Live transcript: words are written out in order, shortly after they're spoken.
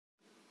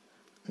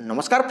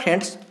नमस्कार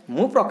फ्रेंड्स,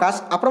 मु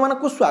प्रकाश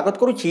आपको स्वागत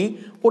करुच्ची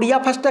ओडिया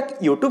फास्टैग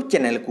यूट्यूब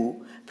चैनल को।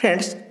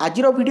 फ्रेंड्स, आज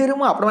वीडियो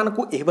में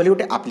आपको यह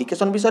गोटे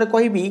आप्लिकेसन विषय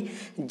कहबी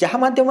जहाँ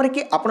माध्यम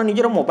कि आप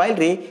निजर मोबाइल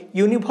रे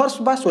यूनिवर्स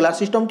बा सोलार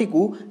सिस्टम टी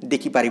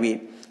देखिपारे।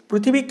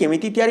 पृथ्वी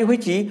केमिति तैयारी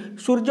होईची,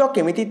 सूर्य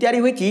केमिति तैयारी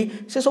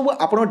होईची, से सब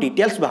आप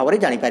डिटेल्स भाव में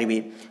जानीपारे।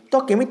 तो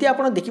केमिति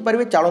आप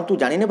देखिपारे चलतु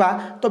जानिनेबा।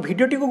 तो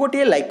वीडियोटी को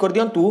गोटे लाइक कर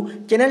दिंतु,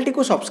 चैनल टी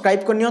को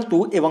सब्सक्राइब कर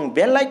नियंतु एवं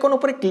बेल आइकन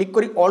उपर क्लिक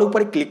करी ऑल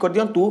उपर क्लिक कर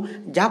दिंतु,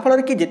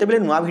 जहाँफल कि जितेबाला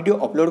नुआ वीडियो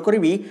अपलोड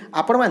करी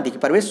आपण मैंने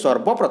देखिपारे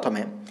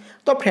सर्वप्रथमे।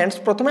 तो फ्रेंड्स,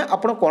 प्रथमे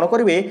आपण कौन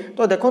करेंगे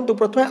तो देखो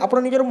प्रथमे आप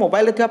निजर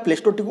mobile play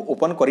store T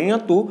open करनी।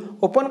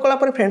 ओपन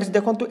कलापर फ्रेंड्स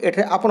देखो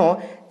ये आप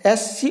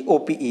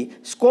SCOPE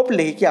स्कोप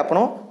लिखिकी आप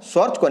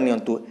सर्च करनी।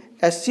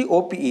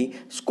 SCOPE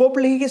स्कोप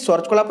लिखिकी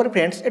सर्च कलापर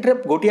फ्रेंड्स ये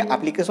गोटे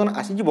आप्लिकेसन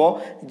आसीज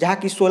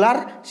जहाँकि सोलार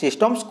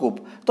सिस्टम स्कोप।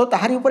 तो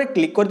ताहारी ऊपर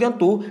क्लिक कर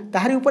दिंतु।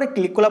 ताहारी ऊपर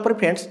क्लिक कलापर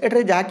फ्रेंड्स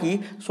ये जहाँकि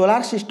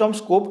solar system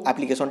scope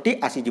application T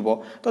आसीज।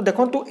 तो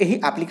देखो यही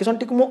आप्लिकेसन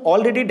टी को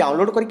ऑलरेडी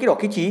डाउनलोड करके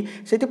रखी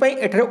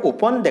से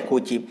ओपन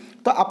देखौची।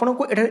 तो आपन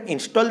को ये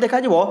इंस्टॉल देखा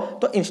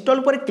तो इंस्टॉल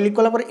पर क्लिक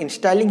कलापर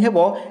इंस्टॉलिंग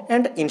हेबो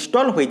एंड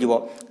इंस्टॉल हो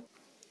जिवो।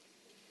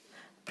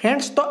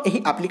 फ्रेंड्स, तो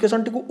यही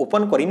आप्लिकेसन टी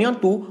ओपन करनी।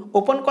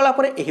 ओपन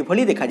कलापर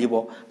यही देखा।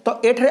 तो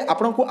ये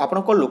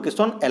आपको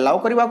लोकेशन एलाउ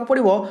करने को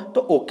पड़ो।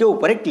 तो ओके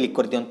ऊपर क्लिक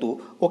कर दिंतु।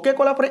 Okay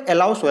कलापर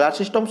allow solar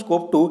system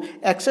scope to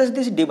access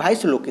this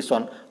device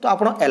location. तो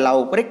आप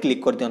एलाउ ऊपर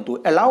क्लिक कर दिंतु।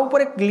 एलाउ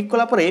ऊपर क्लिक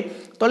कलापर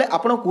तले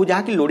आपको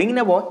जहाँ कि लोडिंग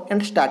नेब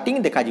एंड स्टार्टिंग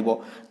देखा।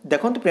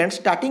 देखो फ्रेंड्स,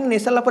 स्टार्टिंग नहीं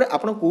सारापर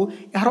आपको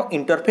यार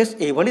इंटरफेस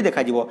यही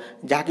देखा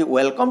जहाँकि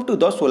welcome to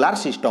the solar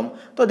system.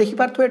 तो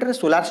देखिपारे ये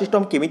सोलार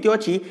सिस्टम केमिति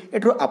अच्छी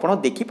ये आप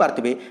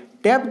देखिपारे।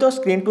 Tap the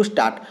screen to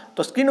start.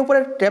 तो स्क्रीन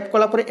ऊपर टैप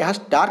कलापर यह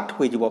स्टार्ट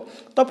हो।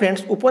 तो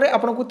फ्रेंड्स, ऊपर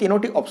आपको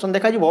तीनोटी ऑप्शन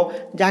देखा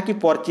जहाँकि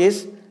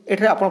परचेज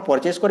ये आप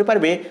परचेज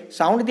करेंगे।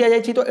 साउंड दि जाए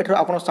तो ये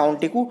आप साउंड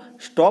टी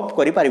स्टॉप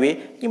करेंगे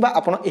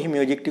कि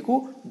म्यूजिक टी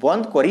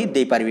बंद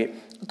करदे।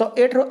 तो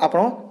ये आप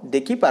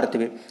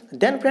देखिपारे।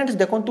 देन फ्रेंड्स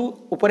देखो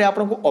ऊपर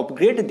आपको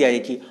अपग्रेड दि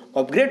जाए।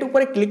 अपग्रेड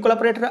ऊपर क्लिक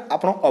कलापर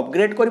आप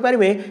अपग्रेड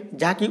करेंगे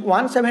जहाँकि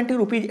 170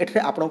 रुपीज ये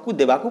आपको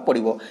देवाक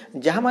पड़ो,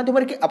 जहाँ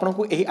माध्यम कि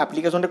आपको यही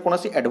आप्लिकेसन कौन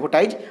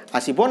एडवर्टाइज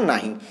आसब ना।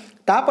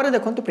 तापर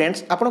देखो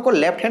फ्रेंड्स, आपको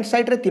लेफ्ट हैंड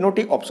साइड रे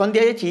तीनोटी ऑप्शन दि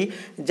जाए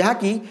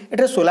जहाँकि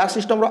ये solar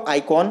system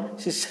icon,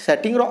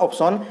 setting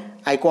option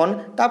icon,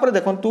 तापर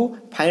देखो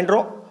फाइंड रो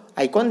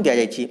आइकन दि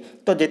जाए।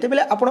 तो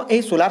जितेबाला आप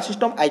सोलार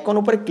सिस्टम आइकन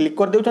उपर क्लिक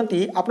कर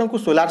देउछंती आपको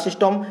solar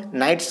system,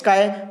 night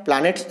sky,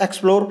 planets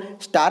explore,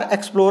 star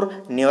explore,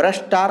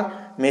 nearest star,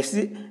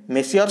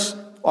 मेसियर्स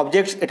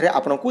objects ये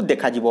आपको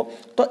देखा।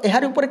 तो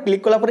यार ऊपर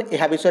क्लिक कलापर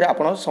यह विषय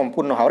आप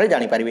संपूर्ण भाव में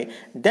जानीपारे।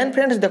 देन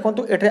फ्रेंड्स देखो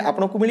ये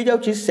आपको मिल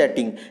जाऊँगी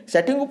सेटिंग।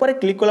 सेटिंग ऊपर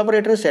क्लिक कलापर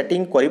ये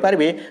सेटिंग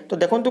करेंगे। तो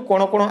देखो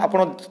कौन कौन आप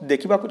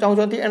देखा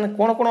चाहते एंड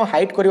कौन कौन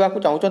हाइट करने को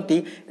चाहते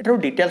ये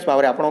डिटेल्स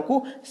भाव में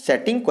आपको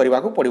सेटिंग करने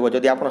को पड़ो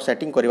जदि आप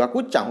सेटिंग करने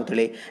को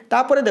चाहूले।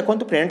 तापर देखो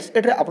फ्रेंड्स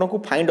ये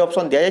आपको फाइंड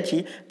ऑप्शन दि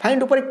जाए।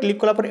 फाइंड ऊपर क्लिक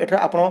कलापर ये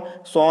आप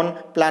सन,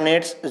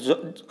 प्लैनेट्स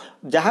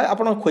जहाँ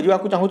आप खोजा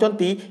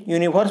चाहते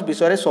यूनिवर्स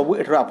विषय सब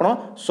ये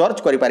आप सर्च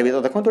करेंगे। तो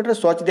देखो ये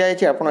सर्च दि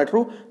जाए आप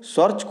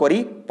सर्च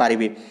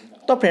करेंगे।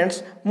 तो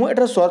फ्रेंड्स,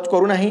 मुझे सर्च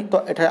करूना तो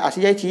ये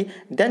आसी जाइए।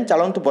 देन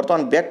चलतु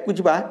बर्तमान बैक को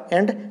जावा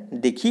एंड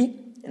देखी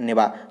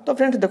नेबा। तो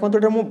फ्रेंड्स देखो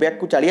ये मुझे बैक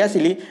को चली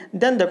आसिली।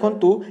 देन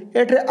देखो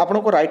ये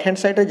आपको राइट हैंड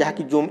साइड जहाँ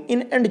कि zoom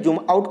in and zoom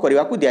out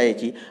करने को दि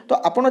जाए। तो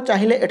आपड़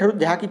चाहिए एठार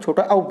जहाँ कि छोट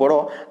आउ बड़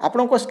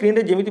आपण स्क्रीन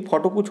रे जमी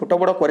फोटो को छोट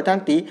बड़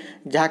करते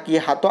जहाँ कि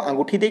हाथ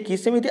आंगुठी देखी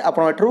सेमती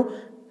आपड़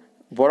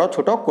बड़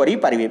छोट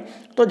करेंगे।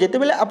 तो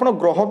जितेबाला आप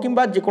ग्रह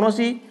किंबा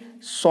जेकोसी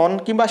सन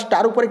किंबा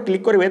स्टार ऊपर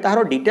क्लिक करेंगे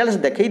तार डिटेल्स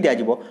देखई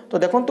दिज्व। तो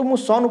देखो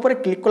मुझे सन ऊपर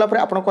क्लिक कलापर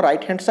आपको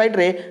राइट हैंड साइड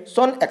रे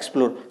सन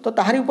एक्सप्लोर। तो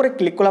ताहारी ऊपर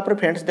क्लिक कलापर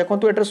फ्रेंड्स देखो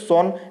ये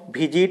सन,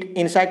 विजिट,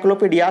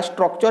 इनसाइक्लोपीडिया,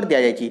 स्ट्रक्चर दि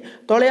जाए।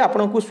 तले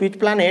आपको switch,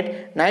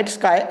 planet, night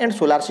sky and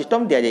solar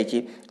system दि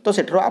जाए। तो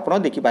सेठर आप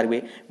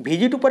देखिपारे।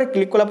 विजिट ऊपर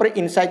क्लिक कलापर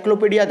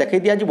इनसाइक्लोपीडिया देखई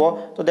दिज्व।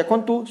 तो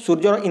देखो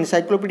सूर्यर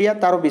इनसाइक्लोपीडिया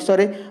तार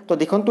विषय। तो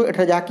देखो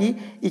ये जहाँ कि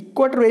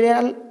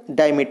इक्वेटोरियल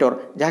डायमीटर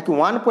जहाँ कि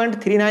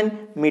 1.39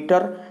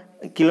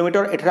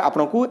 किलोमीटर ये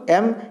आपको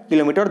m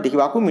किलोमीटर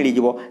देखा मिल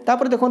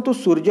जाए। देखो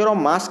सूर्यर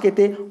मास के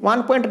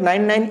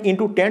 1.99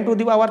 इंटू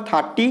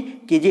 10⁻30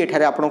 kg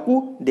ये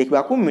आपको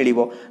देखा मिल।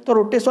 तो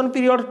रोटेशन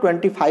पीरियड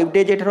 25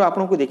 डेज ये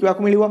आपको देखा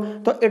मिल।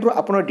 तो ये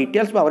आप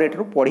डिटेल्स भाव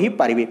में पढ़ी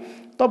पारे।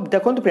 तो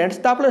देखो फ्रेंड्स,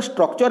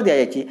 स्ट्रक्चर दि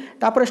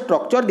जाए।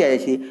 स्ट्रक्चर दि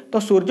जाए तो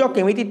सूर्य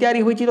केमिति तैयारी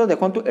होइछि। तो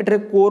देखो ये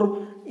कोर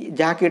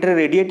जहाँ कि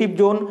रेडिएटिव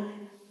जोन,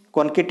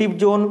 कनकेटिव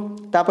जोन,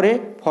 तापरे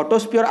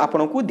फोटोस्फीयर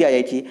आपको दि जाए।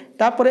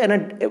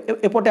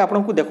 एपटे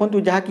आपको देखो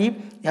जहाँ कि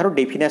यार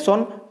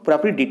डेफिनेशन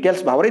पूरापूरी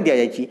डिटेल्स भाव में दि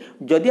जाए।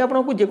 जदि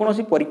आपको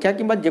जेकोसी परीक्षा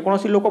किंबा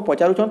जेकोसी लोक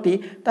पचारुंट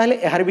ताहले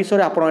यार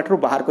विषय आप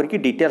बाहर करके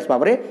डिटेल्स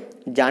भाव में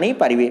जानी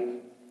पारिबे।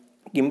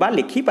 किंबा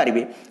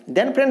लिखिपारे।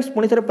 देन फ्रेंड्स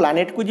पुणी थे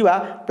प्लानेट को जीवा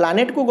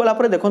प्लानेट को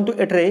गलापर देखो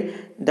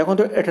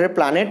एठरे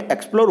प्लानेट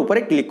एक्सप्लोर उपर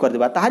क्लिक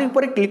करदेबा ताहारी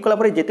उपर क्लिक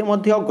कलापर जेते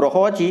मध्य ग्रह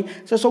अच्छी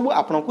से सब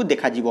आपको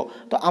देखा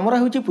तो आमर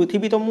हूँ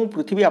पृथ्वी तो मुझे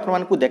पृथ्वी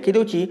आपको देखी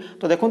दूची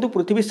तो देखो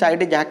पृथ्वी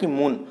साइड जहाँकि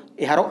मून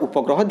यार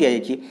उपग्रह दि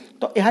जाइए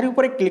तो यार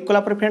उपर क्लिक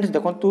कलापर फ्रेंड्स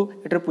देखो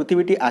ये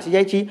पृथ्वीटी आसी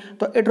जाइए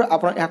तो ये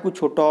आप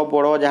छोट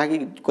बड़ जहाँ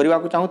करने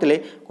को चाहूले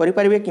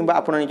करेंगे कि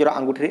आप निजर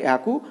आंगुठी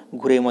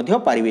घूरे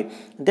पारे।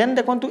 देन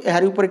देखो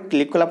यार उपर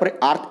क्लिक कलापर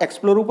आर्थ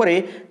एक्सप्लोर उपर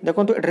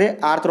देखो ये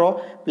Arthur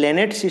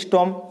planet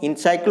system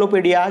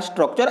encyclopaedia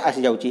structure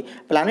आसी जाउची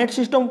प्लानेट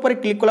सिस्टम उपर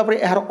क्लिक कलापर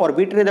यार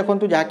ऑर्बिट रे देखो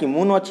जहाँकि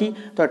मून अच्छी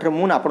तो ये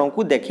मून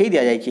आपको देखई दि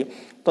जाइए।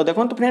 तो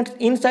देखो फ्रेंड्स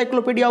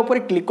इनसाइक्लोपीडिया उपर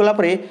क्लिक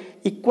कलापर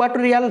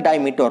इक्वाटोरियल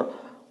डायमीटर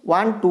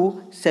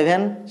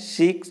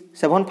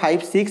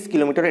 12756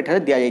 किलोमीटर एठारे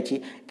दि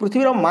जाइए।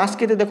 पृथ्वीर मास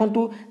के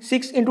देखो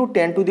 6 ×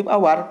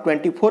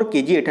 10⁻24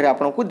 kg एठारे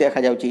आपको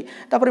देखा जाउची।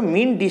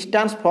 मीन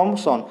डिस्टेंस फ्रॉम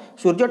सन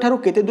सूर्य ठारू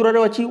केते दूर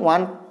रे अछि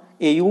 1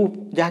 AU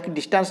जहाँकि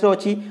डिस्टेंस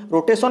अच्छी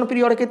रोटेशन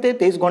पीरियड के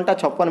 23 घंटा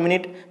 56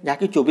 मिनिट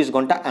जहाँकि 24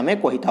 घंटा आम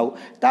कही था।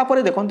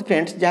 तापर देखो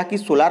फ्रेंड्स जहाँकि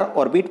सोलार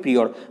ऑर्बिट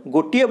पीरियड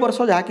गोटे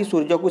वर्ष जहाँकि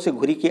सूर्य को से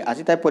घूरिकी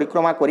आसी था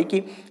परिक्रमा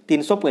करी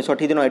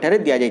 365 दिन एठारे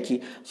दि जाइए।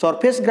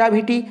 Surface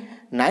gravity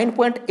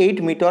 9.8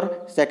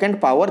 metre second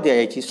power दि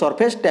जाइए।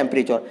 सरफेस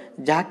टेम्परेचर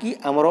जहाँकि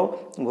आमर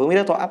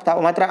भूमि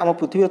तापमात्रा आम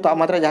पृथ्वी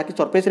तापमात्रा जहाँकि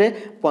सरफेस रे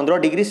 15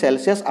 डिग्री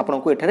सेल्सियस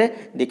आपको एठारे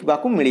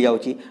देखा मिल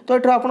जाऊँगी। तो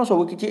ये आप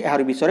सबकि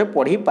यार विषय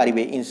पढ़ी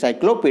पारे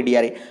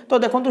इनसाइक्लोपीडिया। तो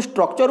देखो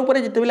स्ट्रक्चर उपर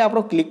जितेबाला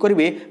आप क्लिक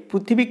करेंगे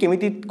पृथ्वी केमी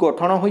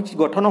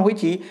गठन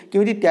होती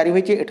केमी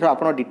या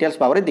आप डिटेल्स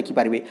भाव में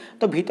देखिपारे।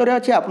 तो भितर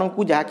अच्छे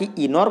आपको जहाँकि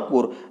इनर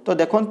कोर तो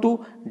देखो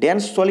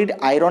dense solid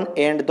iron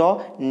and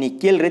the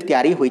nickel रे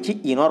तैयारी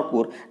होइछि इनर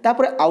कोर।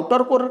 तापर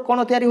आउटर कोर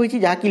कौन तैयारी होइछि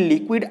जहाँकि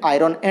लिक्विड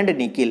आयरन एंड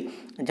निकेल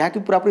जहाँकि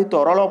पूरापूरी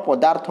तरल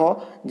पदार्थ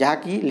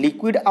जहाँकि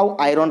लिक्विड आउ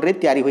आयरन रे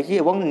तैयारी होइछि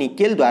एवं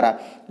निकेल द्वारा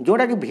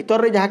जोटा कि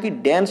भितर रे जहाँकि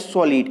dense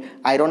solid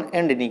iron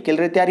and nickel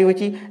रे तैयारी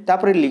होइछि।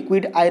 तापर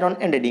लिक्विड आयरन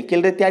एंड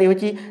निकेल रे तैयारी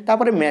होइछि।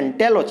 तापर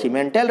मेंटल अछि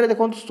मेंटल रे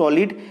देखो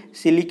सॉलिड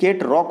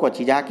सिलिकेट रॉक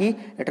अछि जहाँकि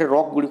एठे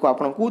रॉक गुड़िक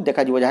आपको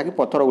देखा जहाँकि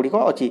पत्थर गुड़िक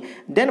अच्छी।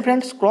 देन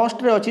फ्रेंड्स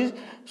क्रस्ट रे अछि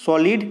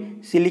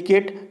सॉलिड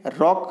सिलिकेट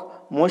रॉक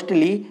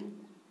मोस्टली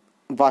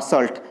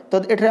बासल्ट तो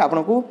ये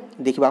आपको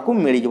देखा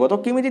मिल जाव। तो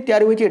केमी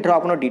तैयारी होती है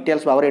आप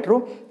डिटेल्स भाव में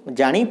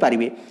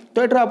जानीपारे।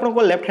 तो ये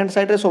आपको लेफ्ट हैंड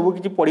साइड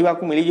सबकि पढ़ा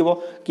मिल जाव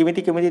केमी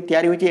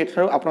तैयारी होती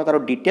है आप तार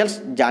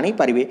डिटेल्स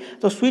जानीपारे।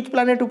 तो स्विच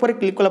प्लानेट उपर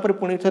क्लिक कलापर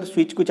पुणी थे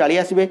स्विच को चली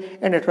आसबे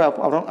एंड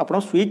आप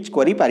स्विच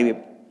करेंगे।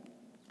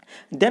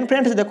 देन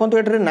फ्रेंड्स देखो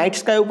ये नाइट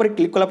स्काई उपर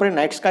क्लिक कलापर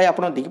नाइट स्काई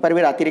आप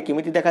देखिपारे राति में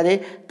केमी देखा जाए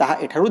ताहा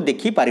एठारू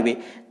देखिपारे।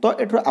 तो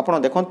ये आप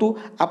देखूँ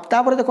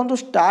तापर देखो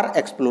स्टार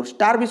एक्सप्लोर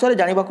स्टार विषय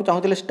जानवा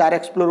चाहूले स्टार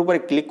एक्सप्लोर उपर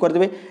क्लिक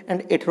करदे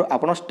एंड एठू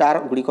आप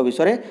स्टार गुड़िक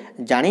विषय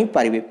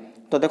जानीपारे।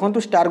 तो देखो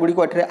स्टार गुड़िक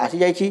एठरे आसी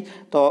जाइए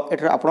तो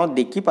ये आप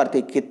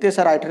देखिपारे केते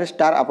सारा एठरे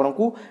स्टार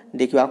आपको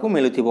देखा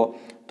मिलुथिबो।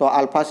 तो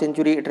अल्फा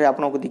सेंचुरी ये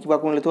आपको देखा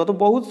मिलूँ तो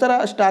बहुत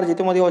सारा स्टार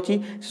जिते अच्छी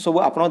से सब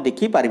आप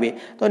देखिपारे।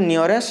 तो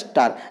नियरेस्ट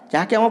स्टार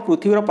जहाँकि आम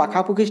पृथ्वीर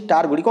पाखापाखि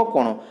स्टार गुड़िक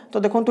कौन तो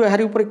देखो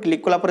यार उपर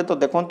क्लिक कलापर तो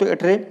देखो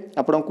ये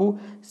आपको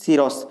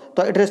सीरस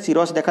तो ये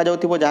सीरस देखा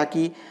जाउथिबो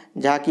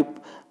जहाँकि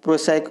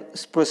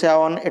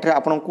प्रोसायन ये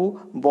आपको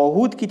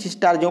बहुत किसी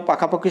स्टार जो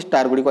पाखापाखि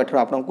स्टार गुड़िक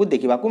आपको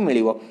देखा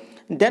मिल।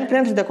 देन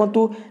फ्रेंड्स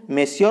देखो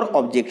मेसियर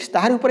ऑब्जेक्ट्स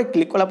ताहार उपर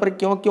क्लिक कलापर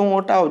क्यों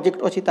क्योंटा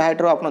ऑब्जेक्ट अच्छी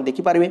ताहा आप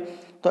देखिपारे।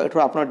 तो ये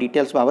आप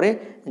डिटेल्स भाव में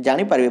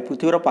जानीपारे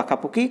पृथ्वीर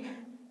पाखापाखि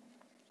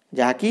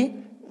जहाँकि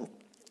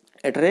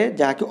एठरे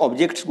जहाँकि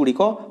ऑब्जेक्ट्स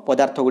गुड़िक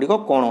पदार्थ गुड़िक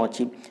कौन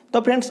अच्छी।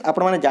 तो फ्रेंड्स आप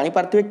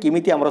जानीपारे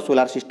केमी आम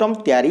सोलार सिस्टम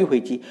तैयारी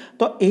होइछि।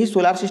 तो यही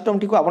सोलार सिस्टम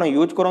टी आप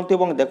यूज करंतु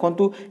और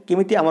देखंतु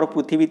केमी आम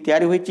पृथ्वी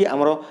तैयारी होइछि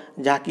आमर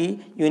जहाँकि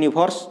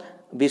यूनिवर्स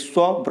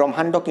विश्व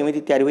ब्रह्मांड केमी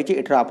तैयारी होइछि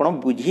एठरा आप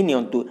बुझी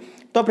नियंतु।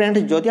 तो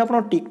फ्रेंड्स जदि आप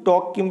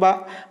टिकटॉक किंबा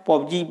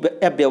पबजी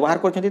एप व्यवहार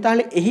करछन्ति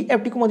ताहले एही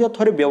एप टी को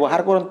थोड़े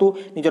व्यवहार करंतु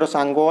निजर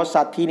सांग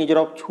साथी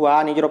निजर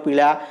छुआ निजर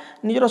पिला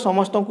निजर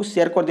समस्त को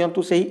शेयर कर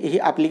दियंतु सही एही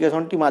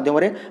एप्लिकेशन टी माध्यम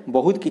रे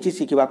बहुत किछि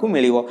सिखिबा को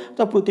मिलिवो।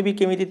 तो पृथ्वी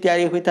केमी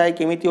तैयारी होता है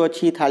केमी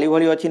अच्छी थाली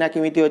भली अच्छी ना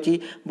केमी अच्छी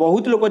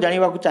बहुत लोग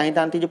जानवा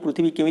चाहिए जे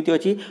पृथ्वी केमी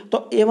अच्छी।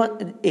 तो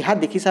यह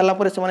देखि सारा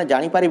पर से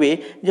जानी पारे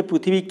जे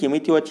पृथ्वी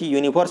केमी अच्छी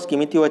यूनिवर्स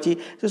केमी अच्छी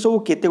से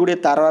सब केते गुडे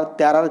तारा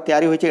तारा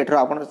तैयारी होइछे एठर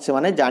आपण से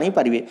माने जानी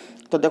पारिबे।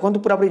 तो देखो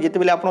पूरा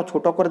जितेबाला आप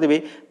छोट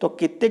करदे तो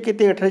केते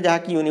केते एठरे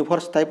जहाँकि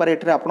यूनिवर्स थाई पारे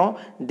एठरे आप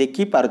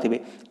देखि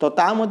पारुथिबे। तो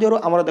ता मध्यरु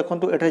हमर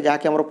देखंतु एठरे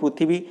जहाँकि हमर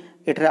पृथ्वी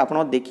एठरे आप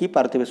देखि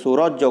पारुथिबे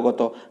सौर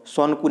जगत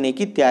सन को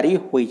लेकिन तैयारी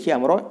होइछे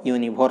हमर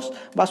यूनिवर्स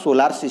बा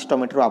सोलार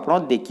सिस्टम एठरे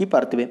आप देखि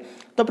पारुथिबे।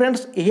 तो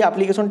फ्रेंड्स यही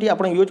एप्लिकेशन टी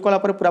आप यूज कला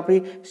पर पूरा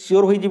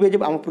सियोर हो जिवे जे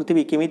आम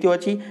पृथ्वी केमी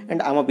अच्छी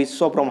एंड आम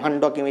विश्व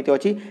ब्रह्मांड केमी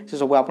अच्छी से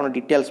सब आप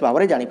डिटेल्स भाव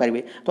में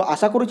जानीपारे। तो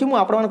आशा करुँची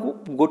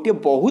मुझे गोटे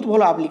बहुत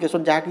भल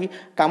एप्लिकेशन जहाँकि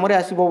कम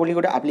आसो बोली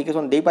गोटे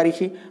एप्लिकेशन दे पारी।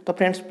 तो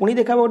फ्रेंड्स पुणी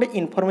देखा गोटे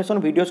इनफॉरमेशन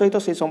वीडियो सहित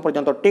से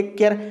पर्यंत टेक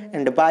केयर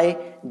एंड बाय।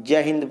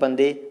 जय हिंद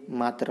वंदे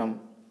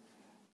मातरम।